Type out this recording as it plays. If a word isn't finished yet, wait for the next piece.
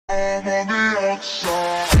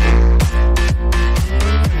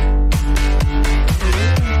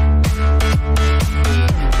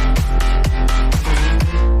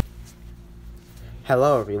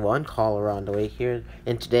Hello everyone, Call Around the Way here,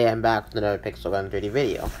 and today I'm back with another Pixel Gun 3D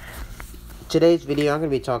video. Today's video I'm going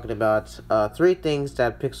to be talking about 3 things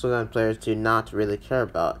that Pixel Gun players do not really care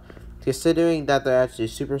about. Considering that they're actually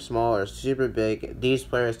super small or super big, these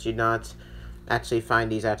players do not actually find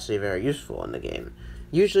these actually very useful in the game.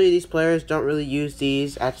 Usually these players don't really use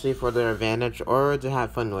these actually for their advantage or to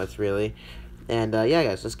have fun with, really. And yeah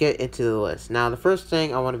guys, let's get into the list. Now the first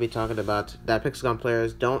thing I want to be talking about that Pixel Gun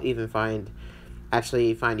players don't even find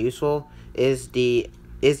useful is the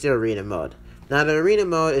arena mode. Now the arena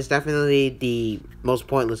mode is definitely the most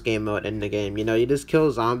pointless game mode in the game. You know, you just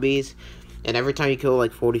kill zombies, and every time you kill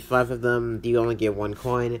like 45 of them, you only get 1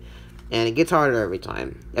 coin, and it gets harder every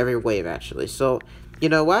time, every wave actually. So, you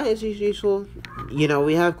know, why is this useful? You know,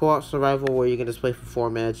 we have co-op survival where you can just play for 4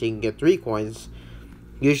 minutes, you can get 3 coins,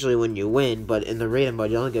 usually when you win, but in the arena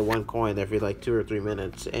mode you only get 1 coin every like 2 or 3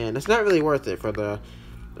 minutes, and it's not really worth it for the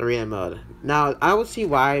arena mode. Now, I would see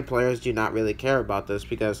why players do not really care about this,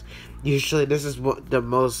 because usually this is the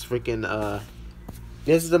most freaking,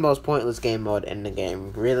 this is the most pointless game mode in the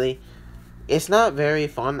game, really. It's not very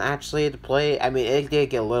fun, actually, to play. I mean, it did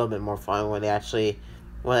get a little bit more fun when the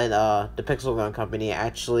Pixel Gun company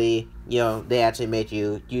actually, you know, they actually made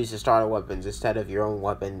you use the starter weapons instead of your own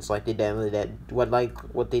weapons, like they did,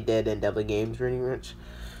 what they did in Deadly Games, pretty much.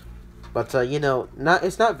 But, you know,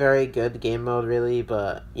 it's not very good game mode, really,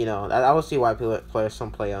 but, you know, I will see why players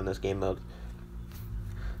don't play on this game mode.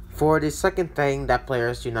 For the second thing that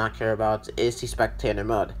players do not care about is the spectator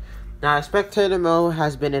mode. Now, spectator mode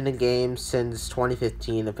has been in the game since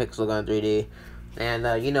 2015, the Pixel Gun 3D,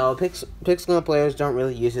 and, you know, Pixel Gun players don't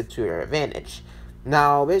really use it to their advantage.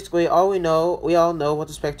 Now, basically, we all know what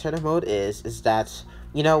the spectator mode is that,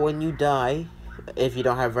 you know, when you die, if you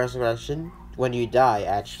don't have resurrection, when you die,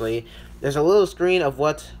 actually, there's a little screen of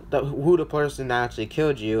who the person that actually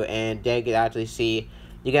killed you, and you can actually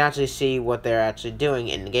see what they're actually doing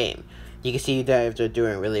in the game. You can see that if they're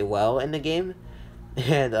doing really well in the game,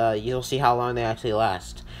 and you'll see how long they actually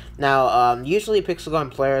last. Now, usually Pixel Gun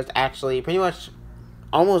players actually, pretty much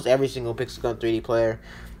almost every single Pixel Gun 3D player,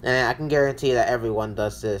 and I can guarantee that everyone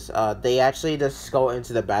does this, they actually just go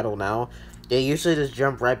into the battle now. They usually just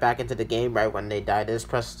jump right back into the game right when they die. They just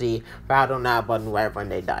press the battle now button right when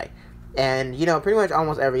they die. And, you know, pretty much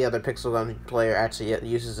almost every other Pixel Gun player actually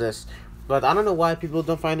uses this. But I don't know why people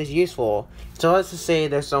don't find this useful. So let's just say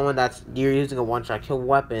there's someone you're using a one-shot kill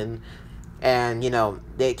weapon, and, you know,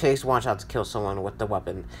 it takes 1 shot to kill someone with the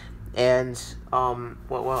weapon. And,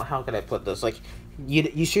 well, how can I put this? Like,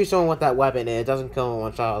 you shoot someone with that weapon and it doesn't kill them in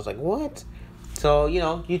 1 shot. I was like, what? So, you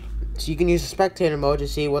know, you can use the spectator mode to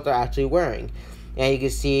see what they're actually wearing, and you can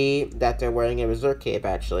see that they're wearing a berserk cape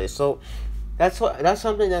actually. So that's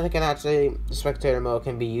something that the spectator mode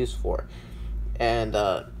can be used for. And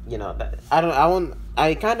you know,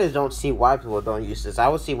 I kind of don't see why people don't use this. I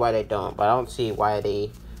would see why they don't, but I don't see why they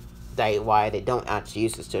don't actually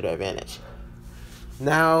use this to their advantage.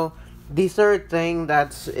 Now, the third thing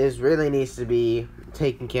that really needs to be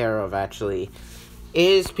taken care of actually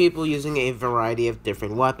is people using a variety of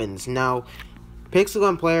different weapons. Now, Pixel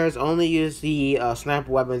Gun players only use the sniper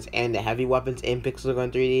weapons and the heavy weapons in Pixel Gun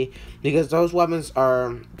 3D because those weapons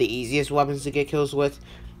are the easiest weapons to get kills with.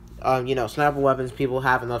 You know, sniper weapons, people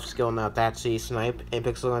have enough skill now to actually snipe in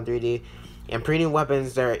Pixel Gun 3D, and premium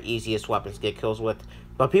weapons, they're easiest weapons to get kills with.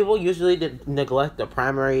 But people usually neglect the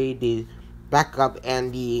primary, the backup,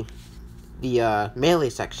 and the melee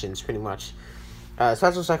sections, pretty much.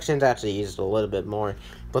 Special sections actually use it a little bit more,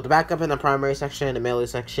 but the backup and the primary section and the melee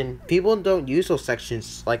section, people don't use those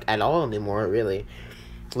sections like at all anymore, really.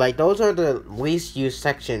 Like, those are the least used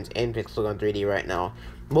sections in Pixel Gun 3D right now,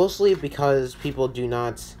 mostly because people do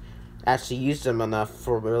not actually use them enough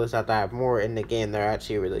for realize that they have more in the game. They're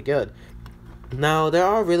actually really good. Now, there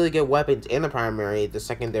are really good weapons in the primary, the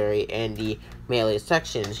secondary, and the melee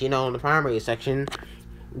sections. You know, in the primary section,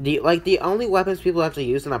 the only weapons people actually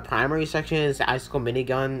use in the primary section is the icicle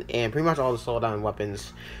minigun and pretty much all the slowdown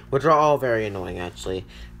weapons, which are all very annoying actually.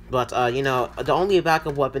 But you know, the only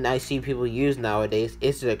backup weapon I see people use nowadays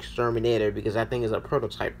is the exterminator, because that thing is a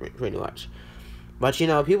prototype pretty much. But you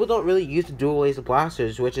know, people don't really use the dual laser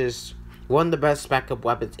blasters, which is one of the best backup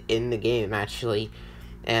weapons in the game actually.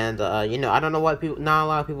 And you know, I don't know why not a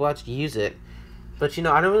lot of people actually use it. But, you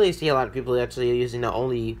know, I don't really see a lot of people actually using the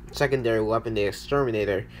only secondary weapon, the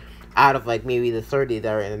exterminator, out of, like, maybe the 30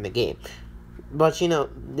 that are in the game. But, you know,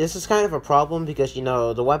 this is kind of a problem because, you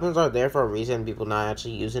know, the weapons are there for a reason, people not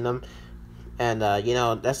actually using them. And, you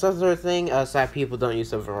know, that's the third thing, is that people don't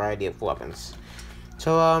use a variety of weapons.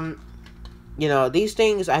 So, you know, these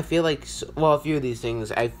things, I feel like, well, a few of these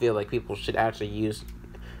things, I feel like people should actually use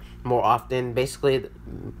more often. Basically,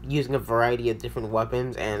 using a variety of different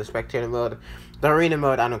weapons and the spectator mode. The arena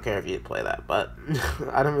mode, I don't care if you play that, but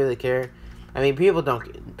I don't really care. I mean, people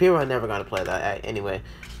are never gonna play that anyway.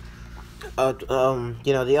 You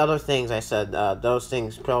know, the other things I said, those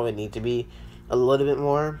things probably need to be a little bit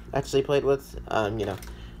more actually played with. You know,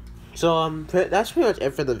 so that's pretty much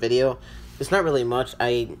it for the video. It's not really much.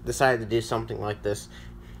 I decided to do something like this,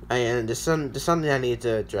 and there's something I need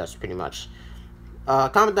to address pretty much.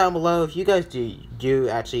 Comment down below if you guys do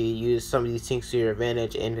actually use some of these things to your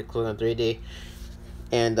advantage in Pixel Gun 3D.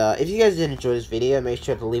 And if you guys did enjoy this video, make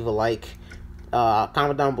sure to leave a like,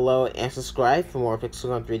 comment down below, and subscribe for more Pixel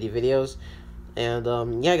Gun 3D videos.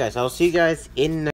 And yeah, guys, I'll see you guys in